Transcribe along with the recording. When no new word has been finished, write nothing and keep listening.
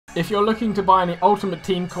If you're looking to buy any Ultimate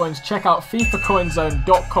Team coins, check out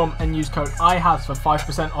FIFACoinZone.com and use code IHAS for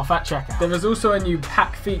 5% off at checkout. There is also a new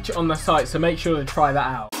pack feature on the site, so make sure to try that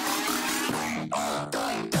out.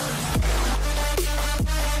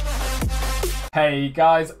 Hey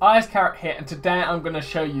guys, IceCarrot here, and today I'm going to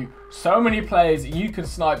show you so many players you can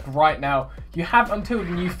snipe right now. You have until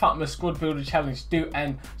the new FUTMA Squad Builder Challenge do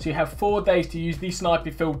end, so you have 4 days to use these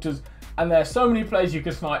sniping filters. And there are so many players you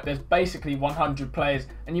can snipe. There's basically 100 players,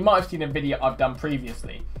 and you might have seen a video I've done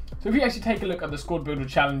previously. So if you actually take a look at the Squad Builder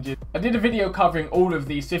Challenges, I did a video covering all of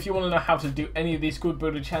these, so if you want to know how to do any of these Squad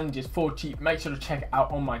Builder Challenges for cheap, make sure to check it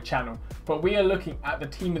out on my channel. But we are looking at the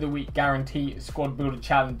Team of the Week Guarantee Squad Builder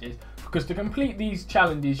Challenges, because to complete these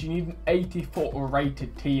challenges you need an 84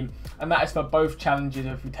 rated team, and that is for both challenges.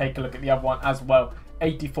 If we take a look at the other one as well,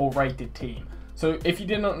 84 rated team. So if you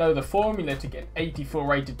did not know, the formula to get an 84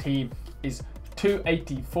 rated team is 2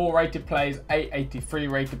 84 rated players, 8 83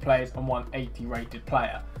 rated players, and 1 80 rated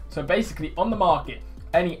player. So basically on the market,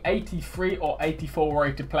 any 83 or 84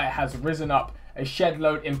 rated player has risen up a shed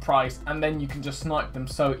load in price, and then you can just snipe them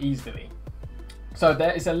so easily. So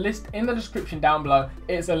there is a list in the description down below.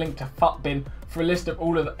 It's a link to FUTBin for a list of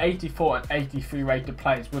all of the 84 and 83 rated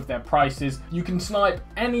players with their prices. You can snipe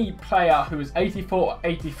any player who is 84 or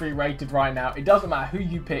 83 rated right now. It doesn't matter who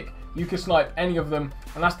you pick, you can snipe any of them,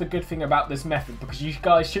 and that's the good thing about this method, because you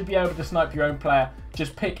guys should be able to snipe your own player.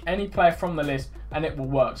 Just pick any player from the list and it will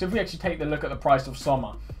work. So if we actually take a look at the price of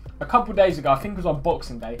Sommer, a couple days ago, I think it was on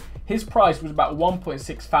Boxing Day, his price was about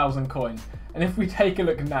 1.6 thousand coins, and if we take a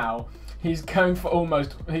look now, he's going for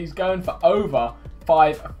over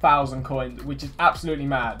 5,000 coins, which is absolutely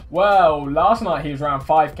mad. Well, last night he was around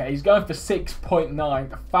 5k. He's going for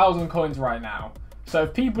 6.9 thousand coins right now. So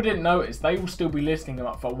if people didn't notice, they will still be listing him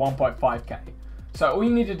up for 1.5k. So all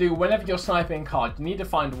you need to do whenever you're sniping a card, you need to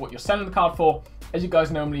find what you're selling the card for. As you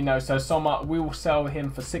guys normally know, so Sommer, we will sell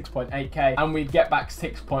him for 6.8k and we get back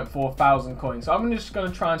 6.4 thousand coins. So I'm just going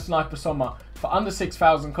to try and snipe a Sommer for under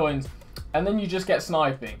 6,000 coins, and then you just get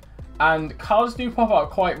sniping. And cards do pop up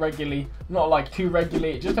quite regularly, not like too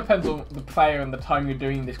regularly. It just depends on the player and the time you're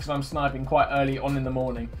doing this, because I'm sniping quite early on in the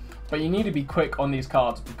morning. But you need to be quick on these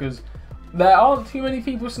cards, because there aren't too many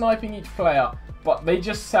people sniping each player, but they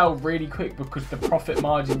just sell really quick because the profit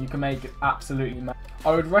margin you can make is absolutely mad.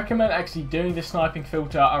 I would recommend actually doing this sniping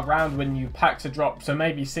filter around when new packs are dropped, so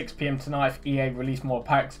maybe 6 PM tonight if EA release more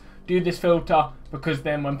packs. Do this filter, because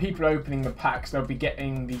then when people are opening the packs, they'll be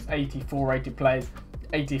getting these 84 rated players,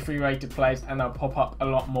 83 rated players, and they'll pop up a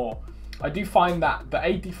lot more. I do find that the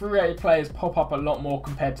 83 rated players pop up a lot more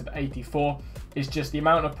compared to the 84. It's just the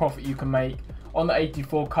amount of profit you can make on the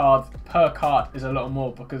 84 cards per card is a lot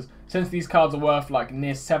more, because since these cards are worth like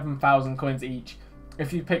near 7,000 coins each,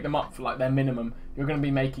 if you pick them up for like their minimum, you're going to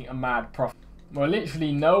be making a mad profit. Well,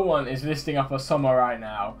 literally no one is listing up a Sommer right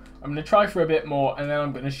now. I'm going to try for a bit more, and then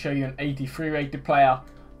I'm going to show you an 83 rated player,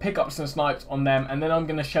 pick up some snipes on them, and then I'm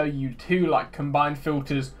going to show you 2 like combined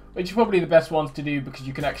filters, which are probably the best ones to do because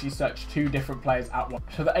you can actually search 2 different players at once.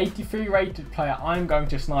 So the 83 rated player I'm going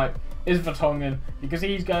to snipe is Vertonghen, because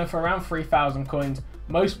he's going for around 3,000 coins.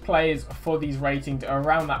 Most players for these ratings are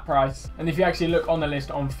around that price, and if you actually look on the list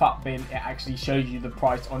on FUTBin, it actually shows you the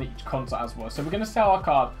price on each concert as well. So we're going to sell our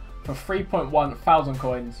card for 3.1 thousand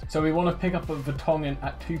coins. So we want to pick up a Vertonghen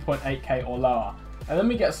at 2.8k or lower, and then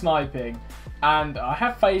we get sniping. And I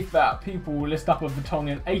have faith that people will list up a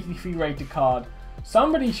Vertonghen 83 rated card.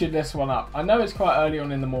 Somebody should list one up. I know it's quite early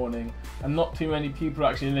on in the morning and not too many people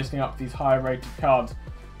are actually listing up these higher rated cards,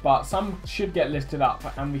 but some should get listed up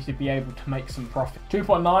and we should be able to make some profit.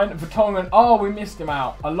 2.9 Vertonghen. Oh, we missed him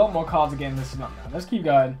out. A lot more cards are getting listed up now. Let's keep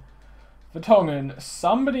going. Vertonghen.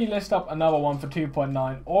 Somebody list up another one for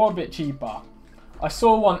 2.9 or a bit cheaper. I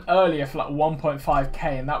saw one earlier for like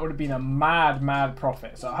 1.5k, and that would have been a mad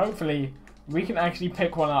profit. So hopefully we can actually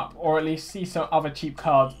pick one up, or at least see some other cheap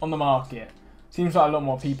cards on the market. Seems like a lot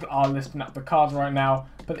more people are listing up the cards right now,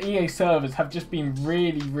 but the EA servers have just been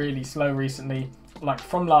really slow recently. Like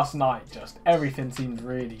from last night, just everything seems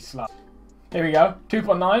really slow. Here we go,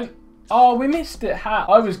 2.9. Oh, we missed it. How?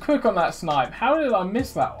 I was quick on that snipe. How did I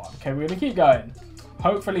miss that one? Okay, we're gonna keep going.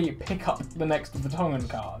 Hopefully pick up the next Vertonghen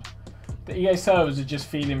card. The EA servers are just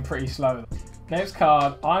feeling pretty slow. Next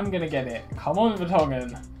card, I'm gonna get it. Come on,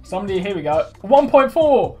 Vertonghen. Somebody, here we go.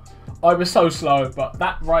 1.4. I was so slow, but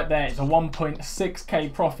that right there is a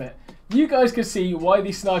 1.6k profit. You guys can see why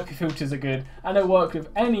these sniper filters are good, and it works with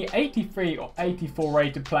any 83 or 84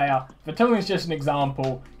 rated player. Vertonghen is just an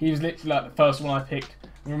example. He was literally like the first one I picked.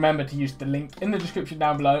 And remember to use the link in the description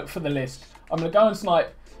down below for the list. I'm going to go and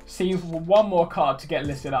snipe, see one more card to get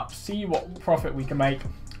listed up, see what profit we can make,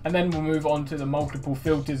 And then we'll move on to the multiple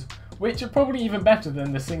filters, which are probably even better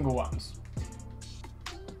than the single ones.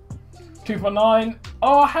 2.9.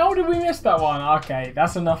 Oh, how did we miss that one? Okay,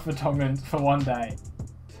 that's enough for Tongans for one day.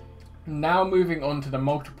 Now moving on to the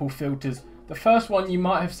multiple filters. The first one you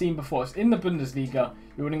might have seen before. It's in the Bundesliga.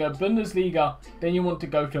 You want to go Bundesliga, then you want to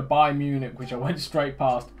go to Bayern Munich, which I went straight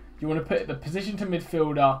past. You want to put the position to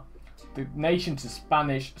midfielder, the nation to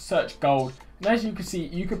Spanish, search gold. And as you can see,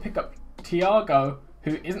 you can pick up Thiago,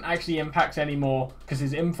 who isn't actually in packs anymore because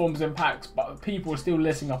his inform's in packs, but people are still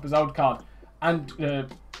listing up his old card, and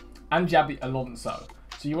Xabi Alonso.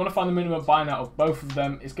 So you want to find the minimum buying out of both of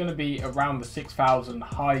them. It's going to be around the 6,000,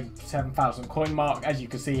 high 7,000 coin mark, as you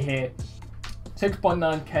can see here.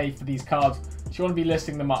 6.9k for these cards. So you want to be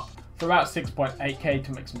listing them up for about 6.8k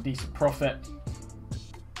to make some decent profit.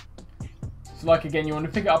 So like again, you want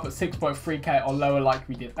to pick it up at 6.3k or lower like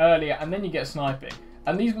we did earlier, and then you get sniping.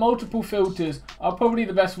 And these multiple filters are probably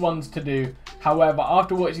the best ones to do. However,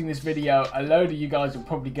 after watching this video, a load of you guys will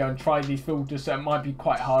probably go and try these filters, so it might be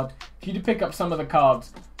quite hard for you to pick up some of the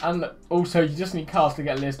cards. And also, you just need cards to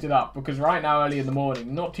get listed up, because right now, early in the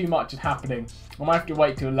morning, not too much is happening. I might have to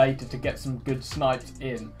wait till later to get some good snipes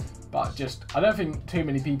in. But I don't think too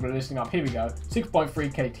many people are listing up. Here we go,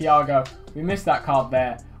 6.3k Thiago. We missed that card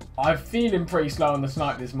there. I'm feeling pretty slow on the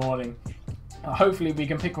snipe this morning. Hopefully we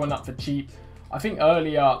can pick one up for cheap. I think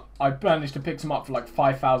earlier I managed to pick some up for like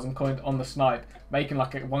 5,000 coins on the snipe, making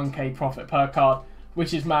like a 1k profit per card,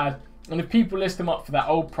 which is mad. And if people list them up for that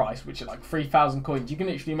old price, which is like 3,000 coins, you can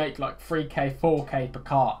actually make like 3k, 4k per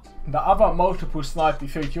card. The other multiple sniping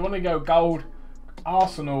filters, you want to go gold,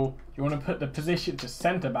 Arsenal, you want to put the position to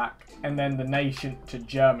centre back, and then the nation to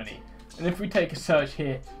Germany. And if we take a search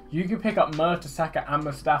here, you can pick up Mertesacker and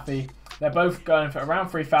Mustafi. They're both going for around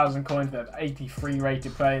 3,000 coins. They're 83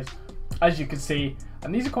 rated players, as you can see,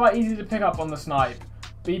 and these are quite easy to pick up on the snipe.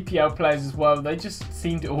 BPL players as well, they just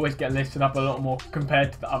seem to always get listed up a lot more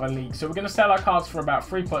compared to the other leagues. So we're going to sell our cards for about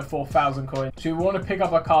 3.4 thousand coins. So we want to pick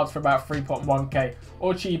up our cards for about 3.1k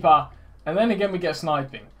or cheaper, and then again we get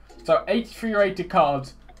sniping. So 83 rated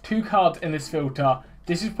cards, 2 cards in this filter.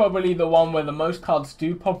 This is probably the one where the most cards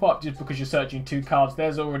do pop up just because you're searching 2 cards.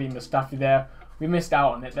 There's already Mustafi there. We missed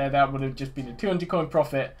out on it there. That would have just been a 200 coin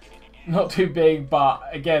profit. Not too big, but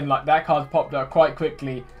again, like that card's popped up quite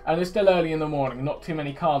quickly, and it's still early in the morning. Not too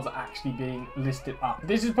many cards are actually being listed up.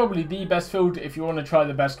 This is probably the best filter if you want to try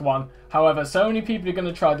the best one. However, so many people are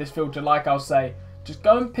going to try this filter. Like I'll say, just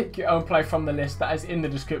go and pick your own play from the list that is in the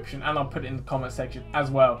description, and I'll put it in the comment section as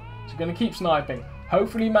well. So we're going to keep sniping.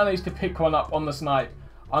 Hopefully manage to pick one up on the snipe.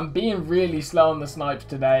 I'm being really slow on the snipes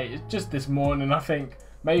today. It's just this morning, I think.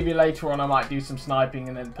 Maybe later on I might do some sniping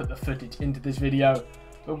and then put the footage into this video.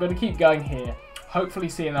 But we're going to keep going here, hopefully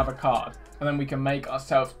see another card, and then we can make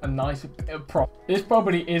ourselves a nice bit of profit. This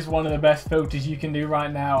probably is one of the best filters you can do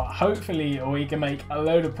right now. Hopefully we can make a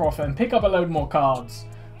load of profit and pick up a load more cards.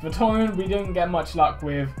 For tournament we didn't get much luck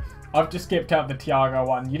with. I've just skipped out the Thiago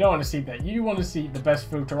one. You don't want to see that. You want to see the best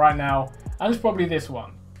filter right now, and it's probably this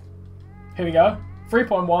one. Here we go,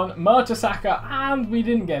 3.1, Mertesacker, and we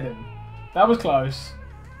didn't get him. That was close.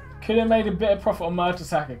 Could have made a bit of profit on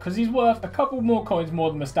Mertesacker because he's worth a couple more coins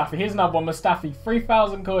more than Mustafi. Here's another one, Mustafi,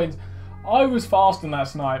 3,000 coins. I was fast on that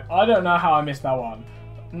snipe. I don't know how I missed that one.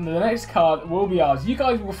 And the next card will be ours. You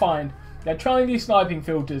guys will find that trying these sniping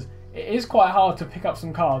filters, it is quite hard to pick up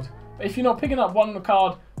some cards. But if you're not picking up one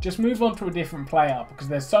card, just move on to a different player because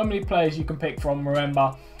there's so many players you can pick from,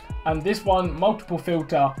 remember. And this one, multiple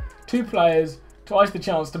filter, 2 players, twice the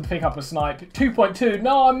chance to pick up a snipe. 2.2,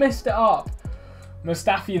 no, I messed it up.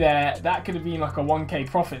 Mustafi there, that could have been like a 1k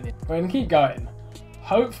profit. We're going to keep going.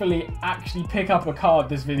 Hopefully actually pick up a card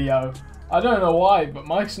this video. I don't know why, but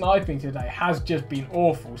my sniping today has just been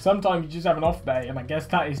awful. Sometimes you just have an off day, and I guess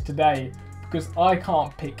that is today because I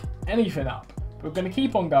can't pick anything up. But we're going to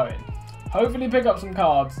keep on going. Hopefully pick up some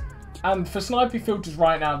cards. And for sniping filters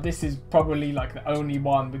right now, this is probably like the only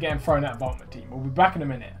one. We're getting thrown out of Ultimate Team. We'll be back in a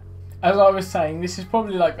minute. As I was saying, this is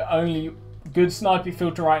probably like the only good sniping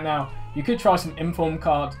filter right now. You could try some inform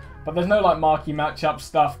cards, but there's no like marquee matchup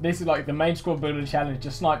stuff. This is like the main squad builder challenge,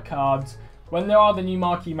 just snipe cards. When there are the new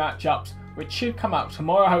marquee matchups, which should come out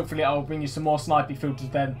tomorrow, hopefully I will bring you some more sniping filters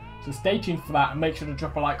then. So stay tuned for that and make sure to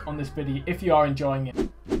drop a like on this video if you are enjoying it.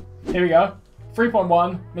 Here we go,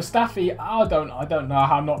 3.1, Mustafi. I don't know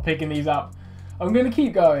how I'm not picking these up. I'm going to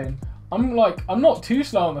keep going. I'm not too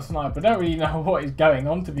slow on the snipe. I don't really know what is going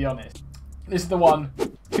on, to be honest. This is the one,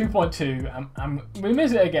 2.2, and we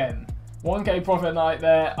miss it again. 1k profit night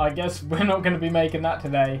there. I guess we're not going to be making that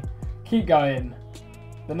today. Keep going.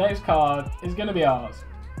 The next card is going to be ours.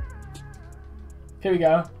 Here we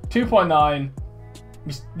go. 2.9.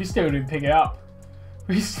 We still didn't pick it up.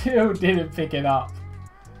 We still didn't pick it up.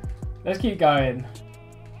 Let's keep going.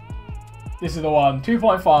 This is the one.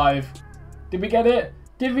 2.5. Did we get it?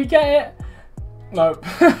 Did we get it? Nope.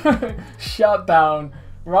 Shut down.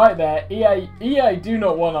 Right there. EA do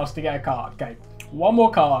not want us to get a card. Okay. One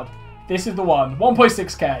more card. This is the one.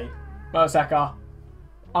 1.6k. Mertesacker.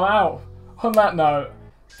 I'm out. On that note,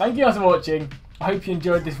 thank you guys for watching. I hope you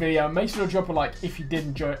enjoyed this video. Make sure to drop a like if you did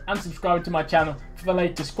enjoy it, and subscribe to my channel for the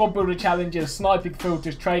latest squad builder challenges, sniping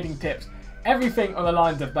filters, trading tips, everything on the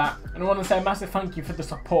lines of that. And I want to say a massive thank you for the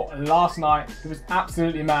support last night. It was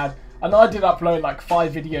absolutely mad. I know I did upload like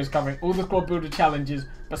 5 videos covering all the squad builder challenges,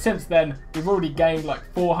 but since then we've already gained like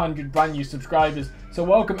 400 brand new subscribers. So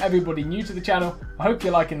welcome everybody new to the channel. I hope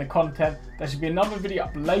you're liking the content. There should be another video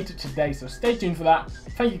up later today, so stay tuned for that.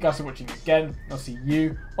 Thank you guys for watching again. I'll see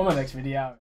you on my next video.